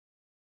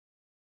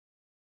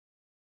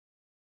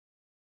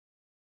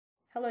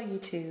Hello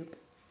YouTube.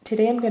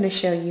 Today I'm going to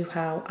show you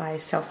how I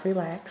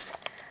self-relax.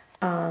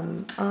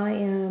 I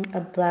am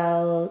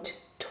about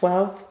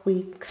 12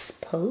 weeks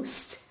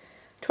post,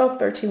 12,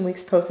 13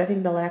 weeks post. I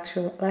think the last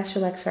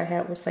relaxer I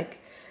had was like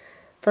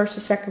first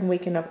or second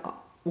week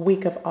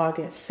of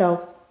August.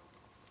 So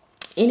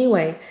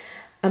anyway,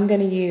 I'm going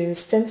to use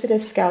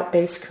Sensitive Scalp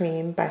Base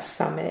Cream by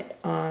Summit.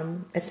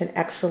 It's an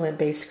excellent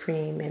base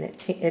cream, and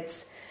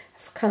it's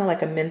kind of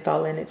like a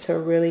menthol in it, so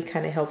it really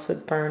kind of helps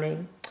with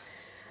burning.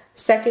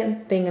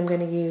 Second thing I'm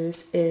going to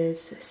use is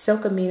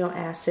Silk Amino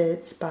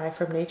Acids by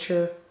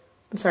Lotion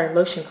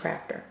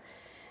Crafter.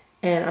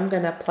 And I'm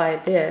going to apply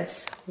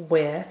this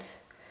with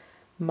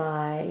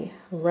my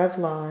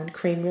Revlon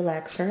Cream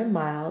Relaxer and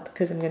Mild,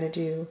 because I'm going to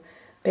do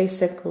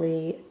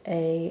basically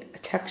a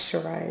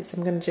texturize.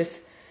 I'm going to just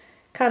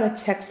kind of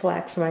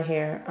texlax my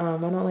hair. I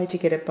don't like to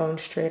get it bone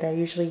straight. I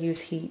usually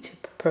use heat to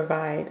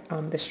provide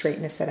the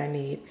straightness that I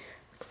need,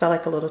 because I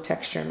like a little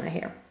texture in my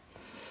hair.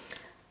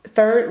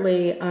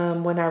 Thirdly,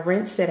 when I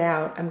rinse it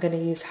out, I'm going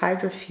to use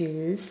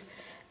Hydrofuse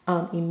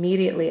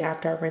immediately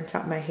after I rinse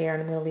out my hair,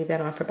 and I'm going to leave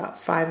that on for about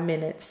 5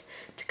 minutes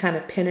to kind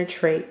of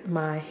penetrate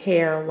my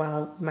hair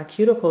while my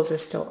cuticles are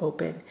still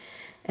open.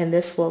 And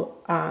this will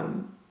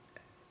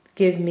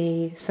give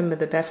me some of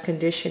the best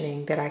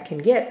conditioning that I can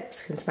get,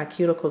 since my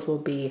cuticles will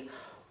be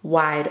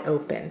wide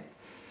open.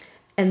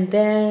 And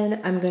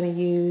then I'm going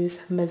to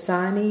use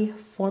Mizani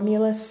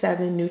Formula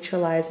 7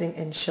 Neutralizing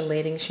and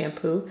Chelating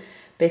Shampoo,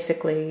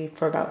 basically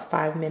for about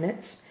 5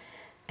 minutes.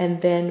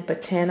 And then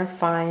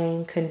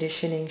Botanifying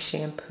Conditioning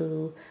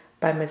Shampoo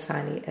by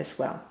Mizani as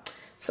well.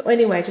 So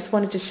anyway, I just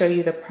wanted to show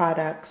you the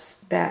products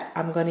that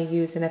I'm going to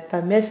use. And if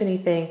I miss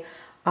anything,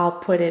 I'll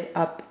put it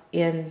up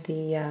in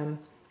the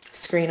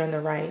screen on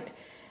the right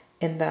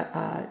in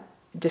the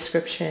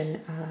description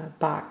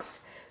box.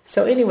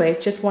 So anyway,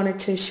 just wanted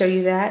to show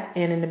you that.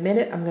 And in a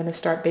minute, I'm going to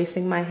start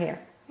basing my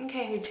hair.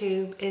 Okay,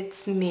 YouTube,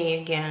 it's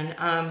me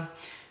again.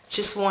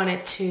 Just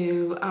wanted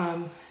to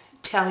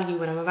tell you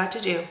what I'm about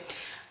to do.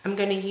 I'm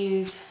going to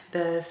use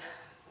the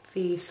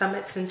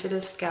Summit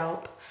Sensitive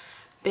Scalp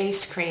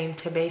Base Cream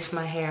to base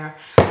my hair.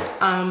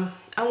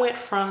 I went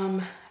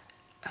from,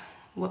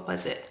 what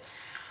was it?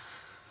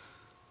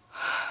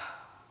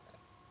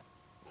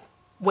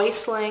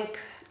 Waist length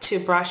to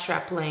bra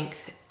strap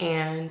length.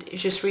 And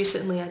just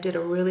recently I did a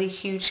really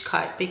huge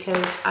cut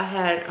because I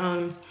had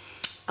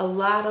a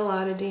lot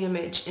of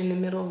damage in the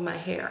middle of my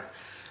hair.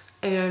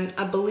 And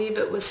I believe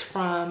it was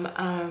from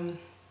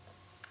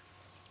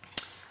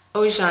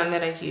Ojan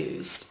that I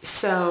used.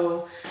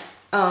 So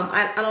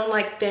I don't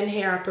like thin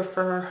hair. I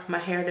prefer my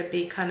hair to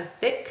be kind of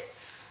thick.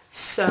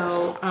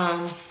 So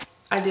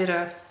I did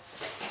a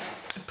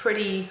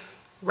pretty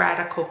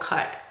radical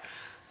cut.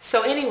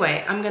 So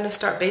anyway, I'm going to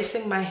start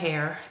basing my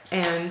hair,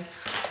 and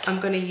I'm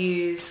going to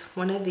use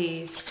one of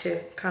these to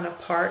kind of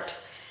part.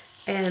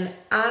 And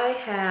I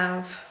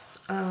have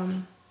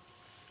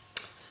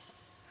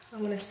I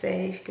want to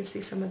say, you can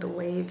see some of the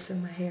waves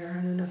in my hair. I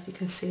don't know if you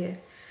can see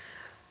it.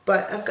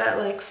 But I've got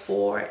like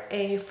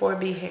 4A,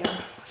 4B hair.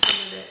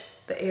 Some of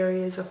the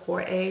areas of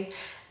 4A.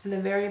 And the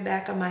very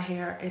back of my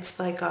hair, it's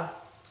like a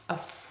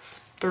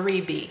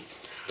 3B.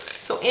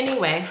 So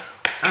anyway,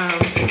 I'm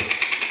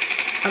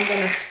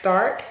going to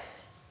start.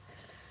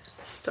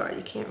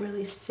 You can't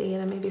really see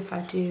it. Maybe if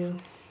I do.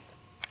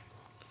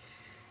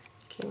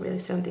 Can't really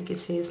see. I don't think you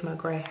see it's my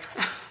gray.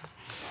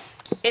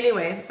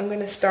 Anyway, I'm going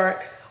to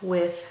start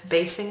with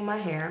basing my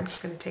hair. I'm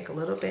just going to take a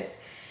little bit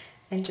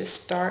and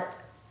just start.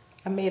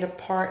 I made a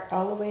part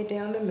all the way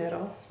down the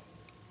middle,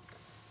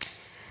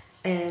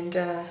 and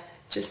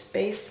just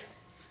base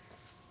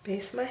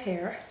my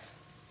hair.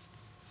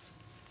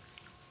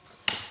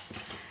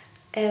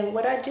 And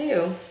what I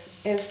do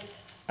is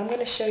I'm going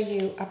to show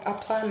you, I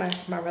apply my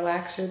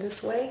relaxer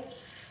this way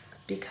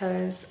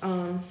because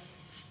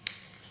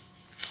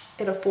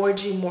it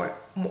affords you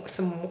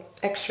some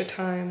extra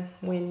time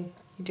when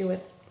you do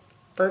it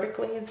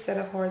vertically instead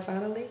of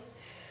horizontally.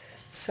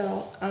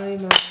 So as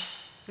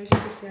you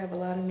can see, I have a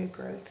lot of new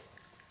growth.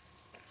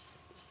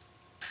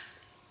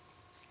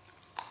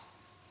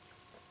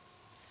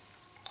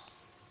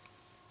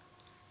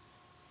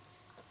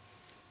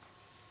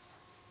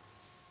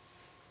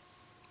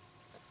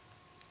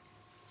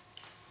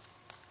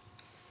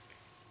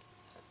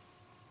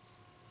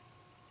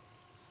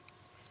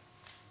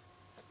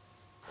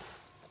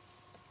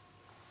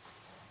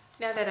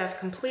 Now that I've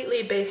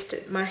completely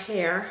based my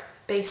hair,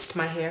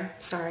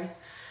 sorry,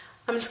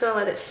 I'm just going to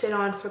let it sit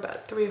on for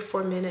about 3 or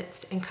 4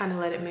 minutes and kind of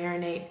let it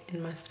marinate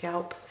in my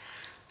scalp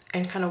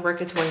and kind of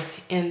work its way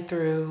in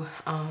through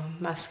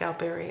my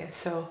scalp area.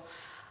 So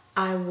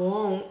I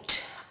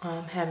won't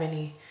have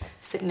any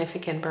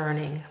significant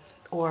burning,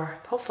 or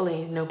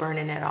hopefully no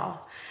burning at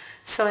all.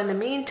 So in the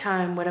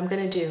meantime, what I'm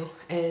going to do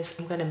is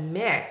I'm going to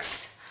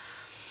mix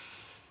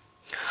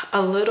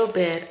a little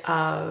bit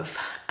of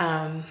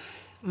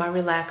my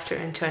relaxer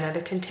into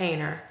another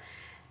container,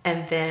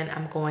 and then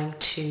I'm going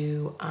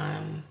to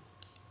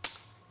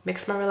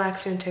mix my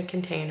relaxer into a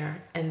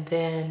container, and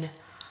then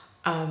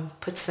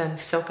put some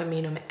silk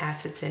amino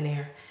acids in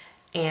there,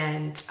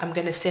 and I'm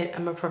gonna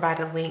provide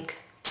a link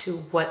to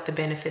what the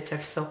benefits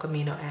of silk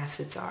amino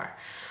acids are.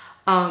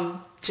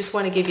 Just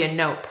want to give you a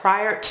note.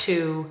 Prior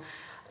to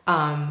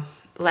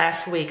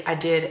last week, I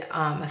did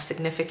a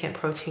significant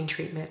protein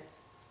treatment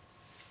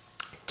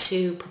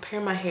to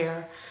prepare my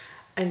hair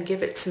and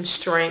give it some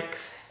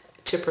strength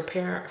to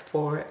prepare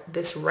for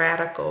this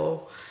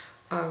radical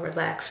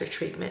relaxer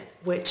treatment,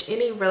 which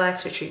any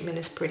relaxer treatment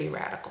is pretty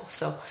radical.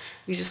 So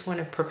you just want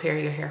to prepare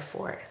your hair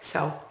for it.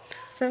 So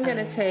I'm going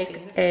to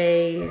take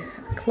a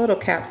little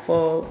cap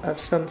full of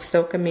some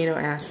silk amino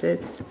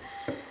acids,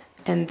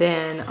 and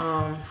then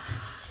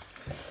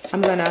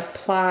I'm going to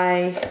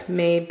apply,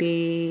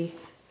 maybe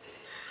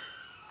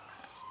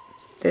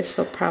this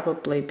will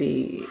probably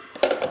be,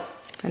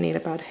 I need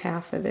about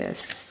half of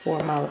this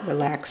for my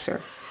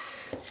relaxer.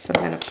 So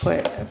I'm going to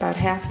put about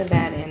half of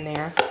that in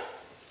there.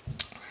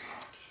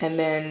 And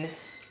then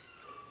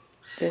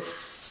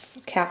this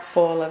cap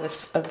full of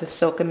the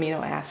silk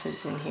amino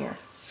acids in here.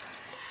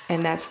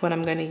 And that's what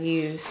I'm going to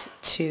use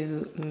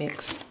to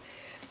mix.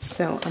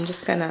 So I'm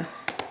just going to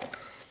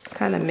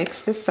kind of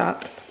mix this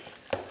up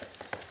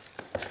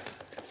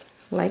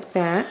like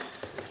that.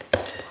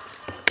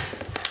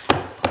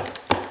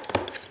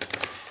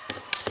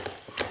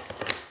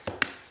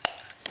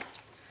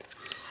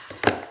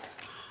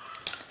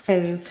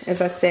 And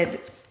as I said,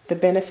 the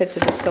benefits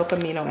of the silk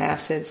amino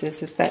acids is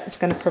that it's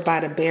going to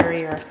provide a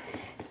barrier,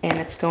 and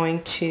it's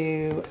going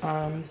to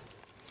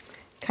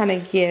kind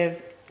of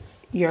give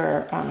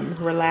your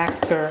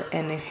relaxer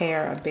and the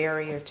hair a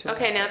barrier to it.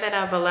 Okay, now that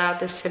I've allowed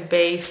this to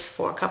base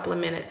for a couple of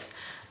minutes,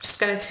 I'm just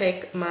going to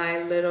take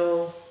my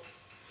little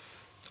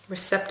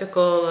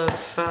receptacle of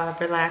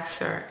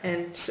relaxer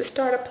and just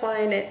start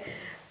applying it.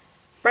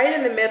 Right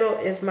in the middle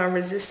is my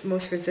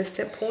most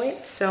resistant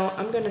point, so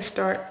I'm going to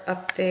start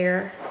up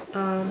there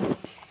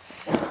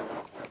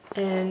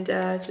and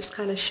just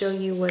kind of show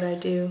you what I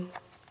do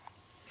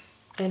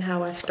and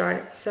how I start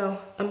it. So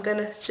I'm going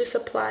to just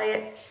apply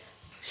it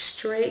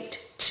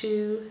straight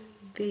to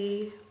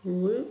the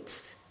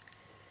roots.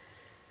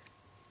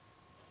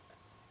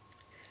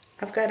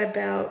 I've got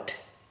about,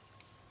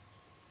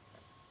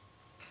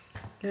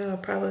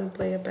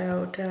 probably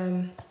about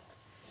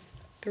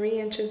 3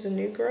 inches of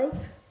new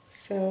growth.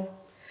 So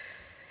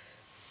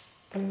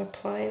I'm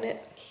applying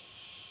it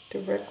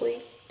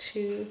directly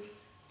to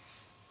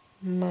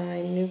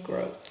my new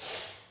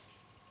growth.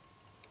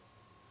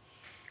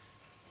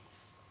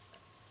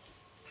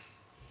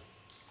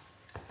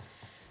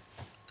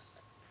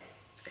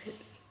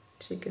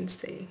 As you can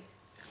see.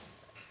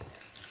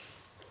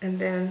 And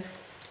then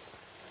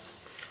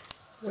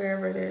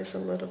wherever there's a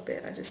little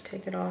bit, I just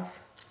take it off.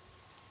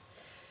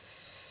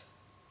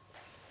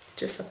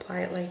 Just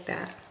apply it like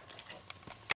that.